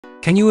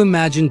Can you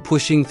imagine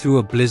pushing through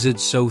a blizzard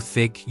so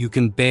thick you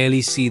can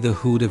barely see the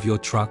hood of your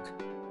truck,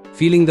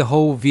 feeling the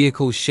whole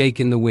vehicle shake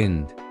in the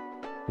wind,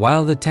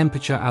 while the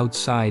temperature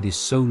outside is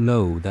so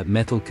low that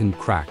metal can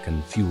crack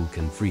and fuel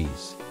can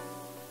freeze?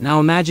 Now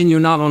imagine you're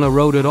not on a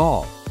road at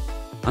all.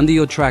 Under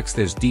your tracks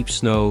there's deep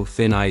snow,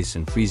 thin ice,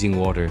 and freezing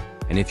water,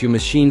 and if your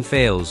machine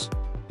fails,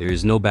 there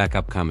is no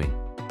backup coming.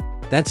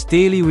 That's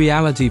daily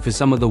reality for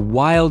some of the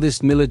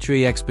wildest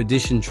military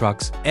expedition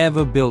trucks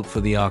ever built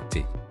for the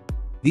Arctic.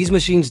 These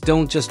machines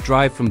don't just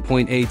drive from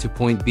point A to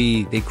point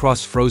B, they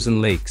cross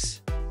frozen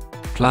lakes,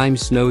 climb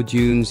snow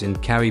dunes,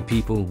 and carry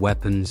people,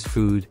 weapons,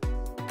 food,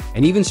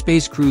 and even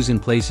space crews in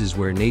places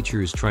where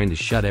nature is trying to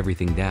shut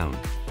everything down.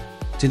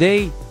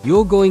 Today,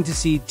 you're going to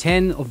see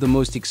 10 of the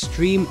most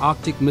extreme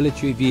Arctic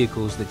military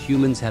vehicles that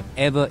humans have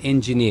ever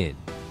engineered.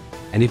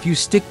 And if you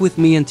stick with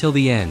me until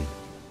the end,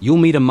 you'll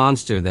meet a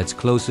monster that's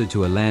closer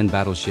to a land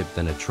battleship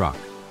than a truck.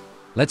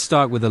 Let's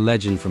start with a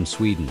legend from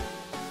Sweden.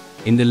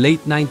 In the late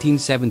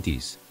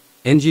 1970s,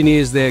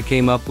 engineers there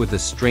came up with a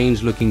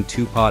strange-looking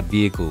two-part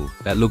vehicle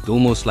that looked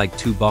almost like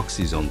two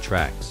boxes on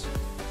tracks.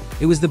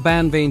 It was the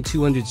Bandvagn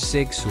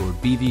 206 or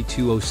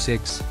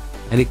BV206,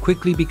 and it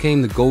quickly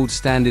became the gold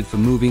standard for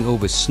moving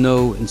over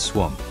snow and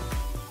swamp.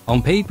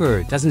 On paper,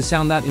 it doesn't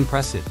sound that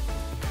impressive.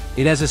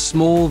 It has a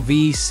small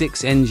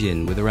V6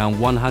 engine with around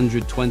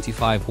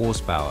 125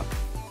 horsepower,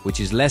 which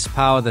is less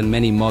power than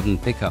many modern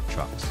pickup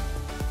trucks.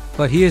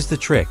 But here's the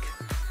trick.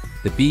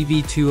 The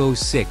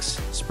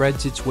BV206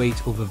 spreads its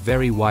weight over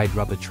very wide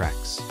rubber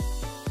tracks.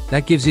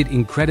 That gives it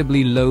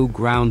incredibly low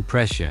ground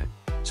pressure,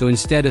 so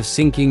instead of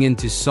sinking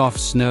into soft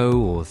snow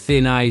or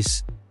thin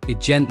ice,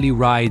 it gently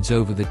rides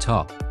over the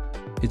top.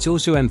 It's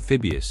also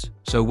amphibious,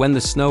 so when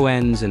the snow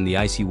ends and the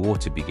icy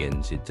water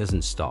begins, it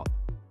doesn't stop.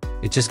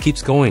 It just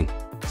keeps going,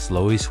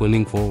 slowly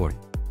swimming forward.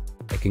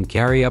 It can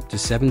carry up to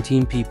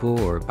 17 people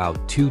or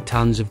about 2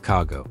 tons of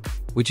cargo,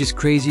 which is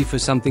crazy for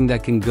something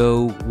that can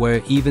go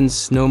where even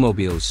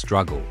snowmobiles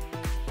struggle.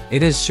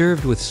 It has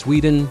served with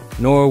Sweden,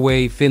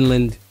 Norway,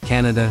 Finland,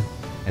 Canada,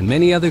 and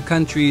many other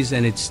countries,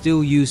 and it's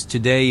still used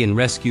today in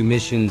rescue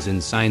missions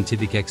and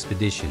scientific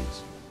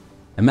expeditions.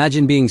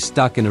 Imagine being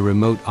stuck in a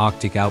remote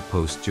Arctic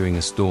outpost during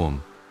a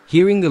storm,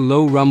 hearing the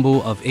low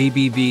rumble of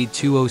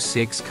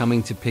BV206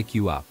 coming to pick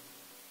you up.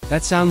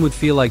 That sound would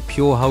feel like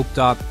pure hope,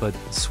 Doc, but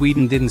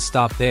Sweden didn't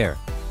stop there.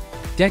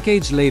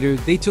 Decades later,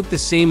 they took the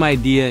same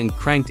idea and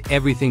cranked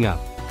everything up.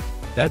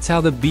 That's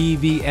how the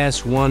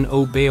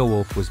BVS10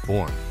 Beowulf was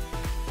born.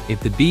 If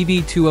the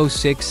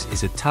BV206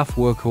 is a tough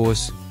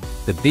workhorse,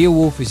 the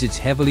Beowulf is its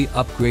heavily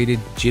upgraded,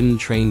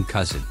 gym-trained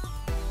cousin.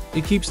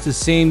 It keeps the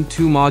same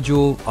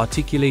two-module,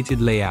 articulated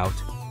layout,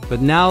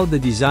 but now the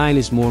design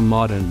is more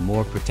modern,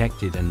 more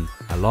protected, and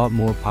a lot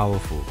more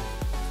powerful.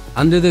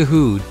 Under the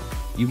hood,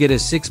 you get a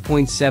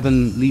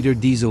 6.7-liter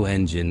diesel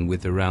engine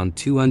with around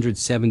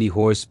 270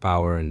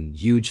 horsepower and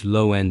huge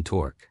low-end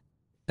torque.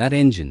 That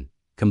engine,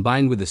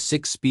 combined with a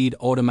 6-speed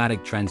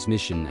automatic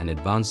transmission and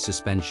advanced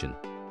suspension,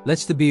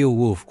 lets the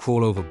Beowulf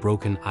crawl over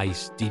broken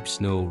ice, deep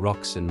snow,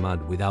 rocks, and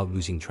mud without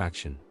losing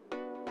traction.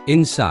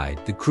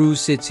 Inside, the crew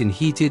sits in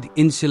heated,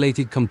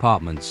 insulated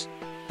compartments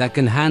that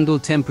can handle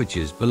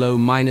temperatures below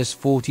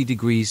 -40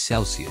 degrees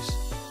Celsius.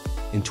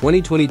 In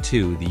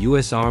 2022, the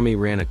US Army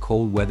ran a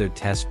cold weather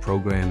test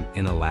program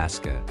in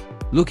Alaska,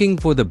 looking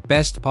for the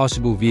best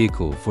possible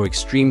vehicle for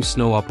extreme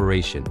snow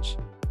operations.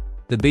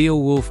 The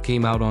Beowulf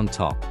came out on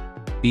top,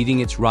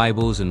 beating its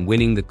rivals and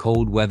winning the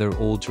cold weather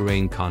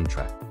all-terrain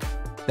contract.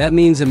 That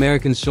means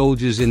American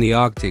soldiers in the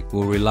Arctic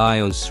will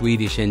rely on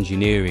Swedish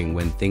engineering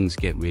when things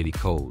get really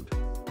cold.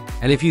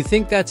 And if you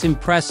think that's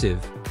impressive,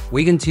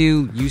 wait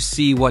until you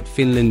see what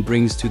Finland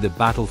brings to the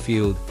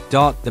battlefield.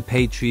 The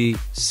Patria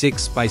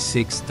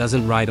 6x6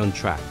 doesn't ride on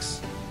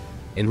tracks.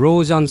 It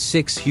rolls on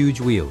 6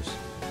 huge wheels.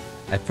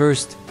 At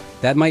first,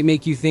 that might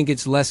make you think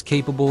it's less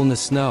capable in the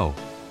snow,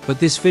 but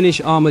this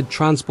Finnish armored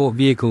transport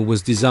vehicle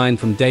was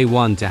designed from day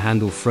one to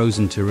handle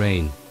frozen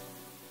terrain.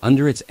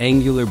 Under its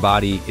angular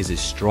body is a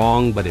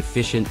strong but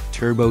efficient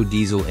turbo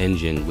diesel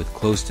engine with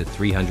close to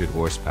 300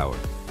 horsepower,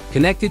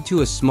 connected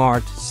to a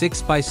smart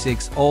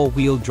 6x6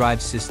 all-wheel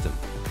drive system.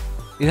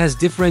 It has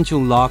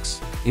differential locks,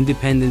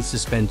 independent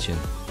suspension,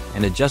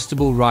 and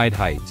adjustable ride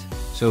height,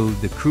 so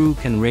the crew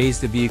can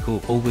raise the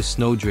vehicle over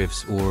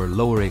snowdrifts or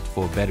lower it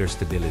for better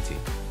stability.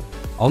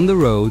 On the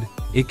road,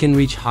 it can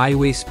reach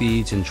highway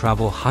speeds and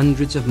travel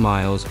hundreds of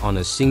miles on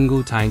a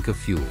single tank of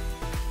fuel.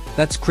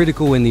 That's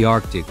critical in the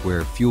Arctic,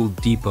 where fuel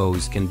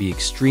depots can be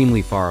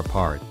extremely far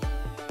apart.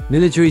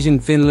 Militaries in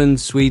Finland,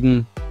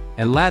 Sweden,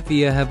 and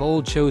Latvia have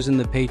all chosen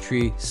the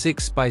Patria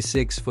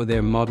 6x6 for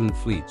their modern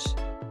fleets,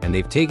 and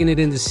they've taken it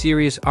into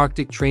serious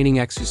Arctic training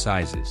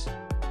exercises.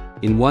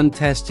 In one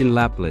test in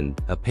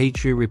Lapland, a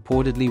Patria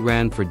reportedly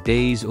ran for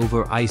days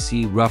over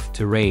icy, rough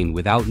terrain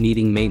without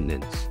needing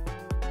maintenance.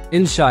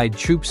 Inside,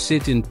 troops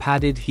sit in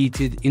padded,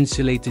 heated,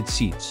 insulated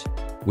seats,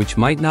 which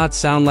might not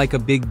sound like a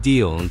big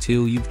deal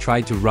until you've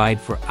tried to ride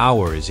for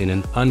hours in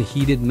an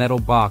unheated metal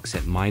box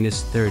at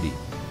 -30.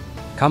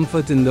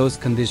 Comfort in those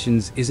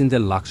conditions isn't a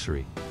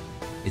luxury.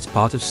 It's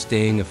part of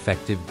staying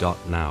effective.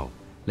 Now,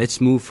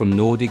 let's move from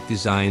Nordic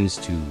designs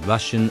to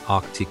Russian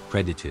Arctic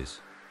predators.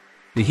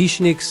 The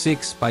Hishnik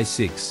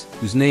 6x6,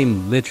 whose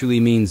name literally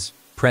means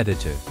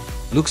predator,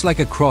 looks like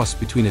a cross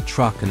between a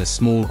truck and a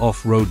small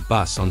off-road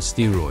bus on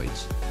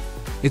steroids.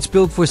 It's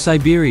built for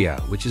Siberia,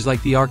 which is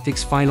like the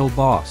Arctic's final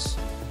boss.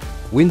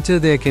 Winter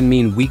there can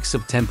mean weeks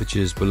of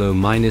temperatures below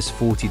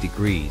 -40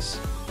 degrees,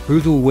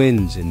 brutal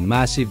winds and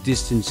massive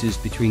distances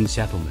between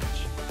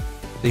settlements.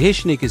 The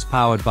Hishnik is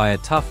powered by a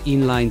tough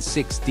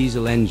inline-6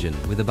 diesel engine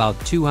with about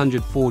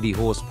 240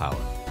 horsepower.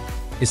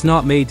 It's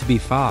not made to be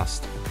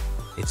fast.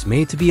 It's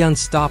made to be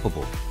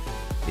unstoppable.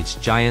 Its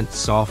giant,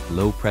 soft,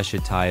 low-pressure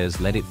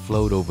tires let it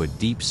float over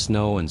deep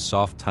snow and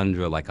soft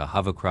tundra like a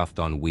hovercraft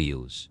on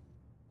wheels.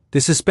 The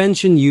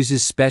suspension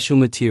uses special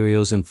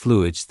materials and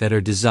fluids that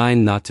are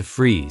designed not to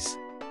freeze,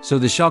 so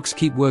the shocks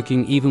keep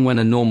working even when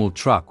a normal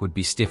truck would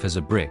be stiff as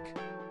a brick.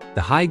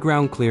 The high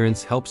ground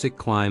clearance helps it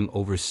climb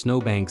over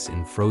snowbanks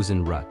and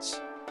frozen ruts.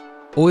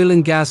 Oil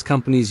and gas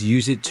companies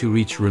use it to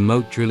reach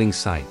remote drilling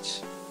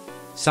sites.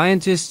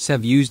 Scientists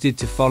have used it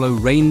to follow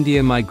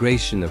reindeer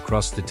migration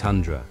across the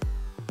tundra.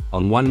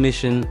 On one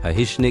mission, a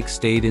Hishnik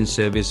stayed in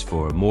service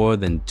for more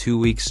than 2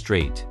 weeks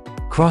straight,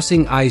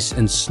 crossing ice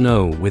and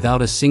snow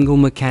without a single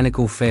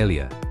mechanical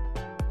failure.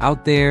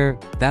 Out there,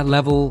 that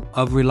level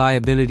of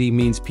reliability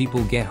means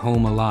people get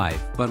home alive,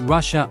 but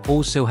Russia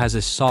also has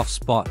a soft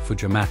spot for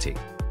dramatic,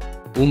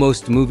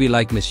 almost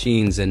movie-like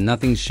machines, and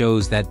nothing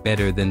shows that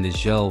better than the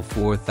Zhel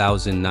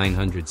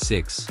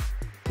 4906.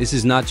 This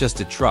is not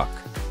just a truck,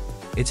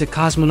 it's a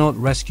cosmonaut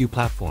rescue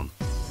platform.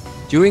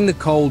 During the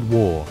Cold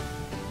War,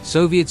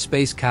 Soviet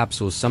space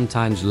capsules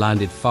sometimes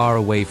landed far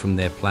away from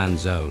their planned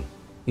zone,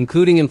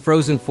 including in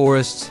frozen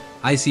forests,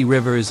 icy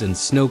rivers, and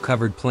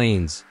snow-covered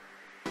plains.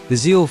 The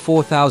Zhel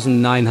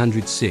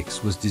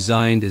 4906 was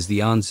designed as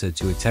the answer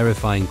to a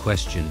terrifying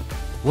question: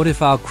 what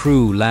if our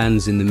crew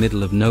lands in the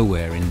middle of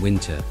nowhere in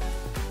winter?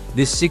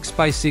 This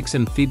 6x6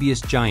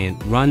 amphibious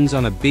giant runs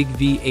on a big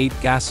V8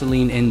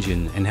 gasoline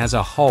engine and has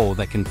a hull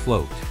that can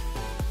float.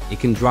 It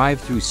can drive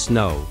through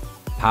snow,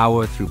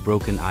 power through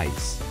broken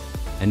ice,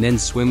 and then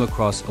swim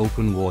across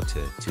open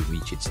water to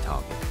reach its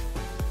target.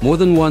 More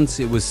than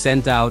once, it was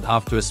sent out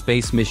after a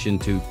space mission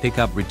to pick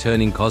up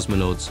returning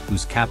cosmonauts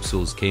whose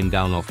capsules came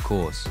down off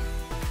course.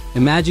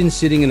 Imagine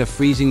sitting in a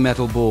freezing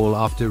metal ball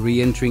after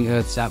re-entering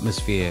Earth's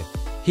atmosphere,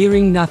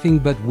 hearing nothing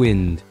but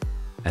wind,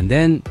 and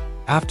then,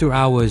 after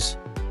hours,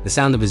 the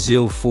sound of a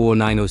Zhel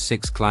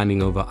 4906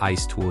 climbing over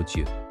ice towards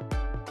you.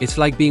 It's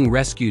like being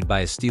rescued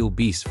by a steel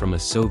beast from a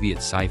Soviet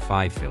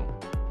sci-fi film.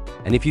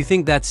 And if you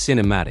think that's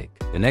cinematic,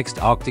 the next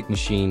Arctic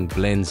machine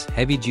blends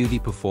heavy-duty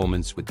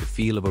performance with the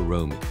feel of a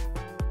roaming,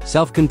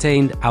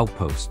 self-contained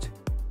outpost.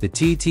 The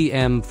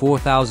TTM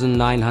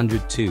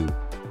 4902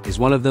 is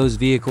one of those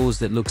vehicles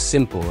that looks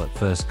simple at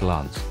first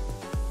glance.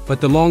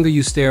 But the longer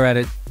you stare at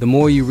it, the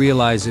more you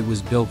realize it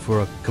was built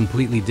for a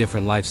completely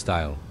different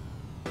lifestyle.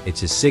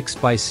 It's a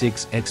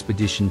 6x6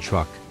 expedition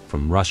truck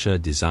from Russia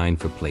designed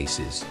for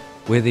places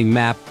where the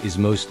map is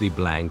mostly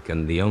blank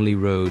and the only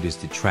road is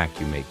the track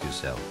you make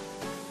yourself.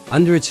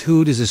 Under its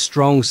hood is a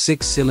strong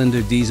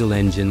 6-cylinder diesel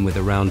engine with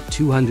around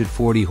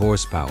 240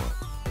 horsepower,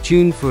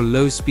 tuned for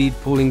low-speed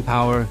pulling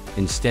power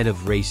instead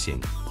of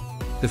racing.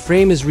 The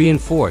frame is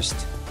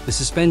reinforced, the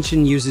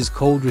suspension uses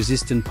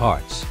cold-resistant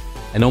parts,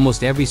 and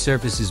almost every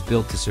surface is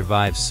built to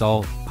survive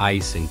salt,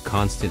 ice, and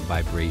constant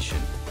vibration.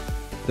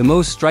 The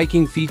most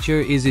striking feature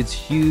is its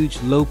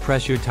huge,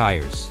 low-pressure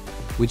tires,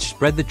 which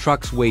spread the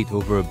truck's weight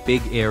over a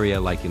big area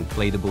like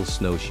inflatable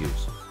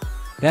snowshoes.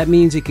 That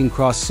means it can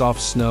cross soft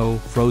snow,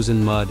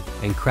 frozen mud,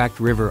 and cracked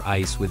river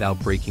ice without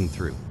breaking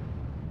through.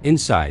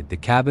 Inside, the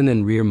cabin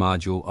and rear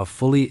module are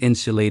fully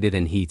insulated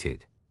and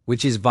heated,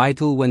 which is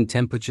vital when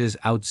temperatures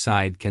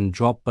outside can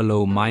drop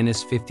below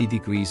 -50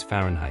 degrees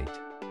Fahrenheit.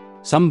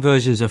 Some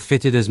versions are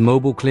fitted as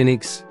mobile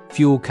clinics,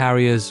 fuel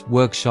carriers,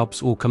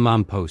 workshops, or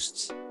command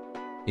posts.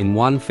 In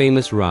one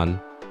famous run,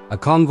 a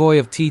convoy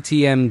of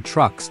TTM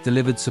trucks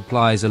delivered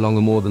supplies along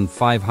a more than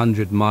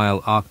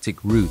 500-mile Arctic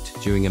route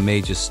during a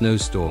major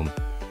snowstorm,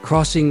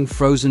 crossing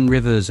frozen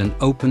rivers and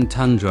open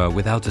tundra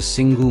without a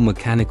single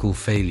mechanical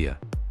failure.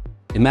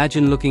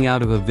 Imagine looking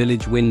out of a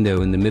village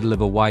window in the middle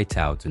of a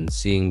whiteout and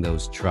seeing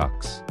those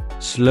trucks,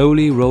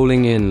 slowly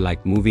rolling in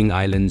like moving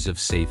islands of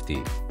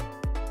safety.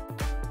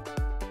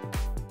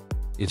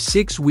 If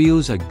 6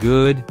 wheels are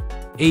good,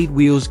 8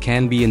 wheels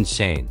can be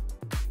insane.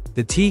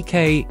 The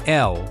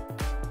TKL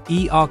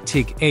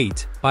Arctic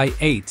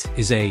 8x8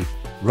 is a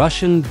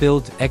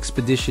Russian-built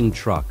expedition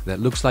truck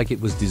that looks like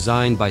it was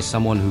designed by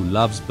someone who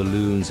loves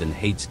balloons and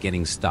hates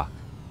getting stuck.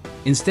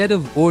 Instead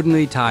of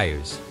ordinary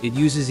tires, it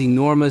uses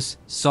enormous,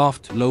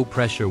 soft,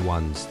 low-pressure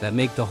ones that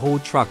make the whole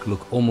truck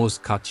look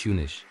almost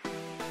cartoonish.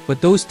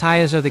 But those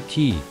tires are the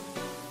key.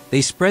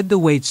 They spread the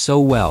weight so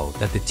well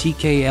that the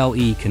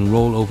TKLE can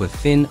roll over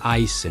thin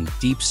ice and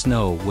deep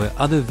snow where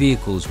other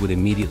vehicles would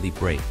immediately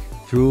break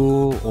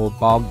through or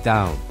bog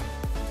down.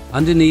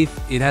 Underneath,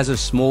 it has a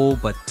small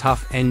but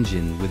tough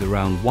engine with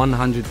around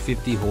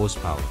 150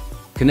 horsepower,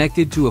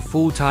 connected to a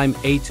full-time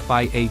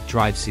 8x8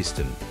 drive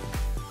system.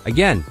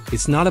 Again,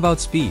 it's not about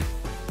speed,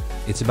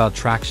 it's about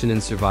traction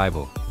and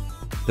survival.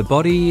 The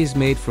body is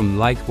made from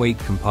lightweight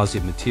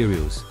composite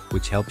materials,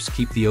 which helps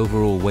keep the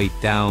overall weight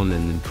down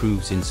and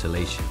improves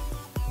insulation.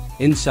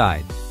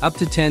 Inside, up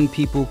to 10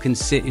 people can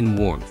sit in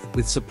warmth,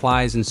 with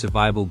supplies and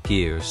survival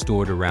gear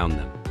stored around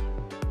them.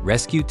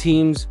 Rescue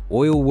teams,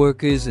 oil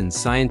workers, and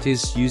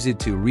scientists use it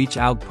to reach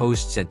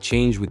outposts that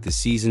change with the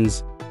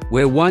seasons,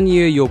 where one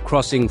year you're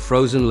crossing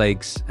frozen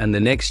lakes and the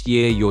next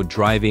year you're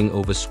driving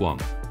over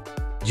swamp.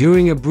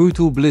 During a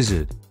brutal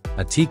blizzard,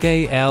 a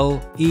TKL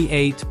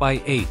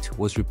E8x8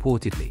 was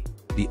reportedly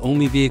the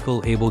only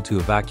vehicle able to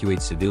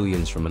evacuate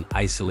civilians from an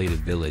isolated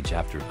village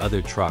after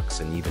other trucks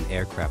and even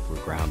aircraft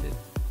were grounded.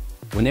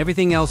 When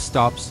everything else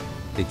stops,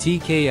 the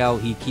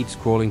TKLE keeps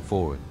crawling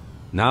forward.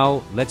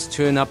 Now, let's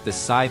turn up the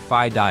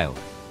sci-fi dial.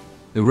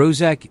 The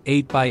Rousac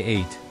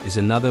 8x8 is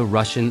another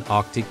Russian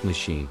Arctic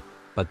machine,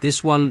 but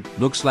this one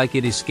looks like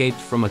it escaped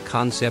from a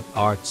concept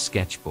art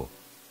sketchbook.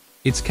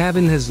 Its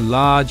cabin has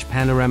large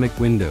panoramic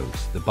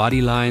windows, the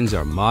body lines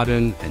are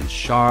modern and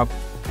sharp,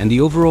 and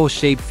the overall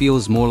shape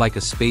feels more like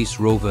a space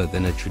rover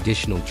than a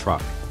traditional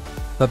truck.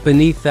 But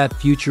beneath that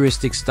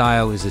futuristic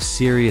style is a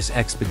serious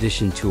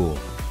expedition tool.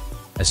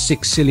 A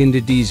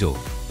 6-cylinder diesel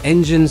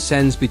engine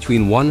sends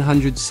between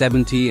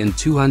 170 and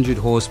 200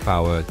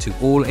 horsepower to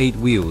all 8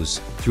 wheels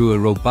through a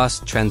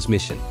robust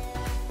transmission.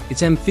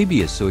 It's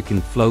amphibious, so it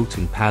can float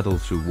and paddle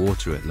through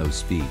water at low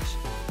speeds.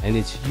 And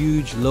its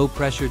huge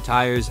low-pressure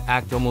tires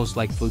act almost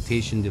like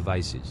flotation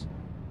devices.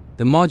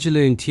 The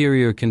modular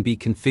interior can be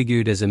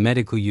configured as a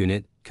medical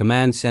unit,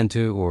 command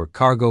center, or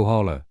cargo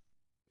hauler.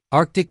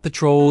 Arctic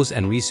patrols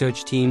and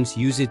research teams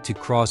use it to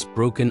cross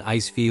broken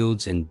ice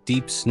fields and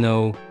deep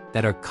snow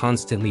that are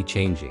constantly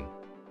changing.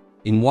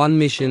 In one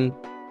mission,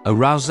 a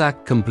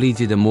Rousac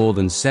completed a more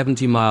than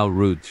 70-mile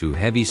route through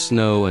heavy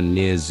snow and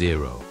near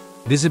zero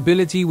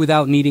visibility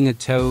without needing a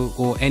tow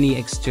or any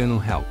external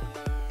help.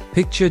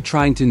 Picture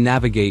trying to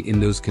navigate in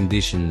those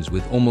conditions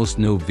with almost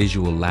no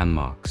visual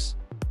landmarks.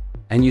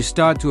 And you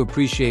start to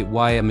appreciate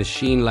why a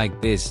machine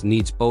like this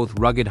needs both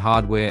rugged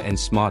hardware and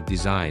smart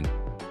design.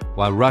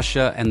 While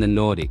Russia and the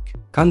Nordic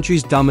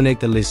countries dominate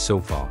the list so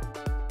far,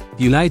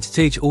 the United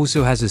States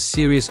also has a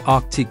serious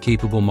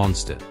Arctic-capable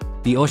monster,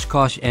 the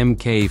Oshkosh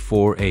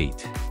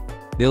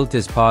MK48, built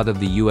as part of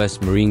the US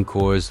Marine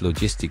Corps'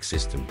 logistics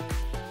system.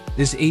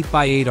 This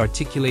 8x8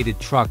 articulated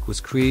truck was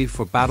created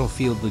for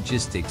battlefield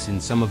logistics in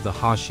some of the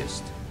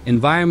harshest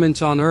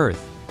environments on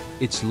Earth.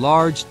 Its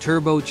large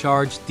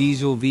turbocharged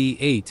diesel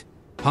V8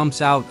 pumps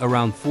out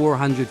around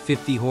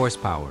 450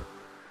 horsepower,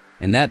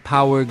 and that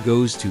power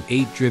goes to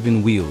 8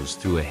 driven wheels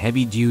through a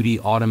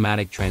heavy-duty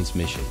automatic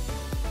transmission.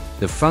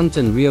 The front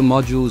and rear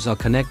modules are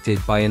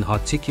connected by an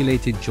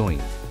articulated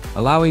joint,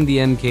 allowing the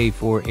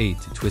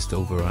MK48 to twist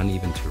over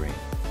uneven terrain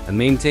and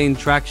maintain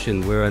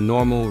traction where a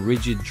normal,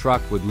 rigid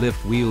truck would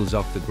lift wheels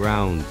off the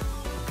ground.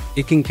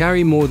 It can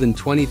carry more than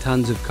 20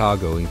 tons of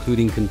cargo,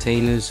 including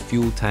containers,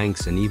 fuel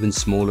tanks, and even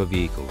smaller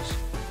vehicles.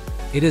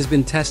 It has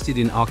been tested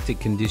in Arctic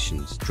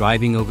conditions,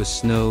 driving over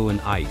snow and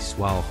ice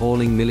while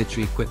hauling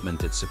military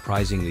equipment at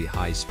surprisingly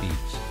high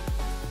speeds.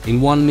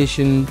 In one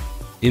mission,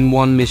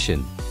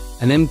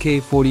 an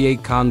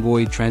MK48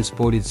 convoy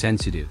transported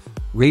sensitive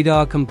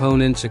radar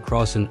components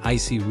across an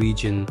icy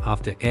region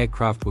after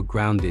aircraft were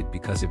grounded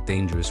because of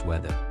dangerous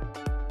weather.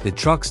 The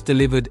trucks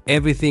delivered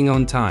everything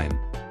on time,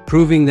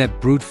 proving that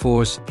brute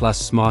force plus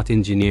smart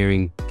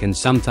engineering can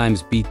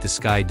sometimes beat the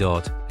sky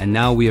dot, and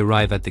now we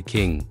arrive at the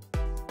king.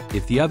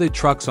 If the other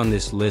trucks on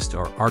this list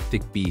are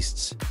Arctic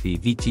beasts, the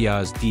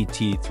Vityas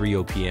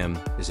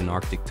DT-30PM is an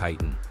Arctic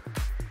Titan.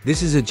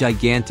 This is a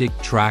gigantic,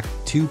 tracked,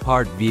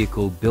 2-part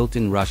vehicle built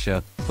in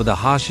Russia for the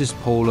harshest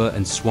polar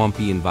and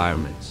swampy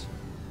environments.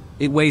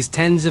 It weighs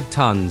tens of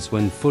tons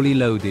when fully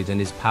loaded and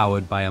is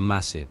powered by a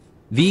massive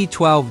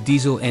V12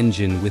 diesel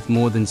engine with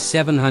more than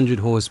 700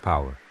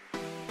 horsepower.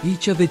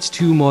 Each of its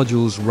 2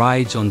 modules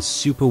rides on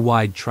super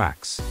wide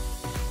tracks,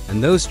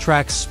 and those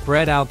tracks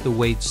spread out the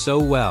weight so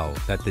well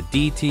that the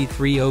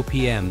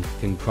DT-30PM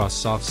can cross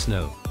soft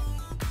snow,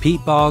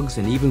 peat bogs,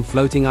 and even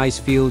floating ice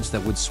fields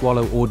that would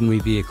swallow ordinary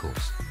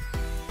vehicles.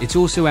 It's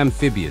also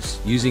amphibious,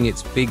 using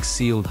its big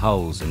sealed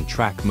hulls and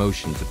track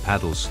motion to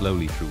paddle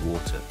slowly through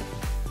water.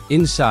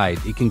 Inside,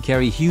 it can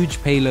carry huge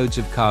payloads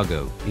of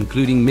cargo,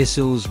 including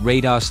missiles,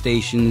 radar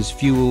stations,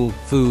 fuel,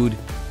 food,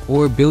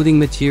 or building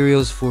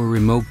materials for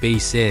remote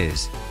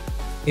bases.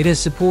 It has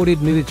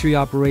supported military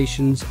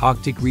operations,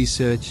 Arctic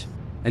research,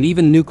 and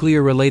even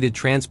nuclear-related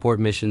transport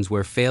missions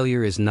where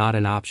failure is not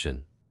an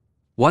option.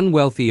 One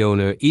wealthy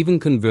owner even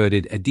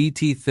converted a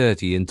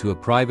DT-30 into a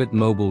private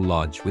mobile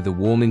lodge with a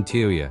warm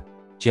interior,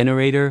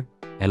 generator,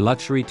 and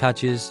luxury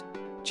touches,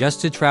 just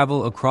to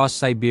travel across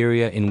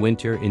Siberia in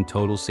winter in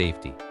total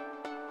safety.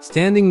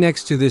 Standing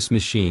next to this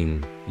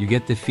machine, you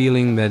get the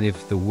feeling that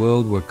if the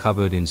world were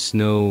covered in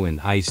snow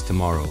and ice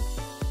tomorrow,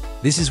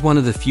 this is one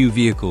of the few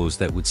vehicles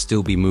that would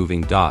still be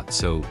moving.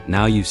 So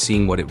now you've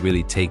seen what it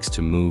really takes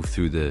to move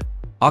through the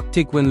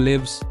Arctic when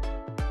lives.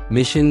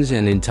 Missions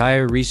and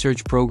entire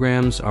research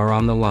programs are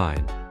on the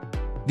line.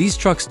 These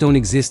trucks don't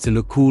exist to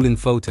look cool in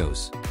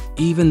photos,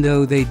 even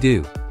though they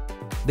do.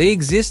 They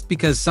exist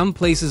because some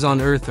places on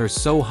Earth are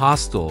so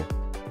hostile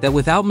that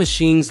without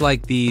machines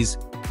like these,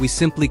 we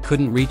simply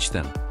couldn't reach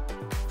them.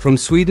 From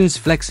Sweden's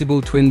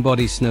flexible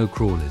twin-body snow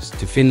crawlers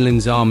to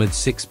Finland's armored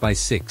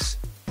 6x6,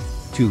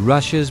 to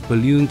Russia's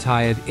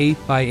balloon-tired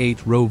 8x8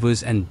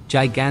 rovers and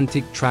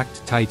gigantic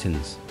tracked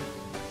titans.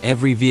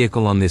 Every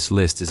vehicle on this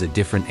list is a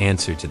different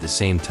answer to the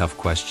same tough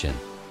question.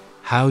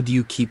 How do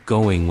you keep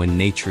going when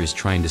nature is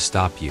trying to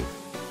stop you?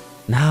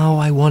 Now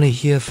I want to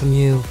hear from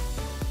you.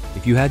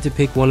 If you had to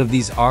pick one of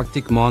these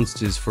Arctic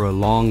monsters for a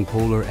long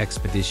polar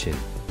expedition,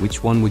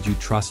 which one would you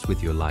trust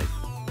with your life?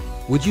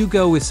 Would you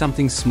go with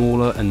something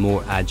smaller and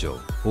more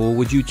agile? Or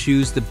would you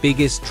choose the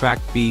biggest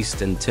tracked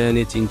beast and turn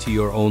it into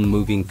your own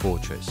moving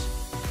fortress?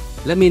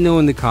 Let me know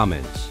in the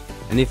comments.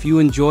 And if you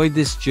enjoyed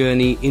this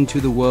journey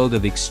into the world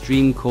of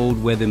extreme cold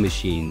weather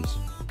machines,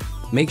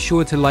 make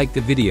sure to like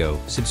the video,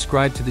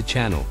 subscribe to the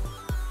channel,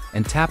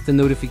 and tap the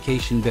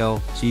notification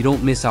bell so you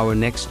don't miss our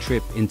next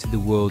trip into the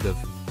world of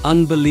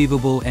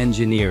unbelievable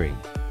engineering.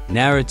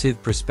 Narrative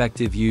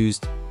perspective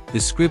used. The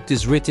script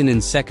is written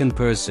in second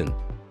person,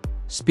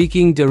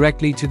 speaking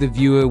directly to the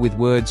viewer with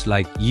words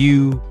like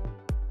you,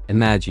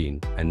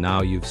 imagine, and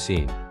now you've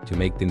seen, to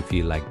make them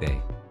feel like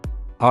they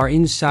are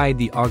inside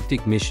the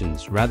Arctic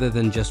missions rather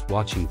than just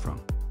watching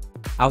from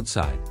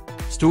outside.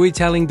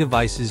 Storytelling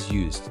devices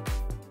used.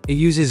 It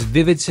uses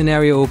vivid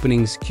scenario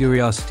openings,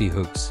 curiosity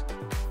hooks,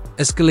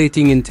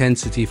 escalating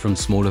intensity from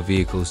smaller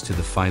vehicles to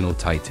the final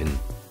titan,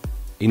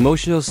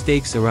 emotional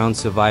stakes around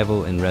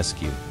survival and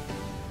rescue,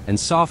 and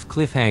soft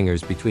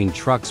cliffhangers between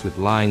trucks with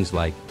lines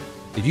like,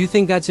 "If you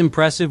think that's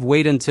impressive,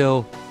 wait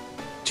until,"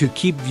 to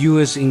keep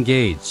viewers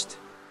engaged.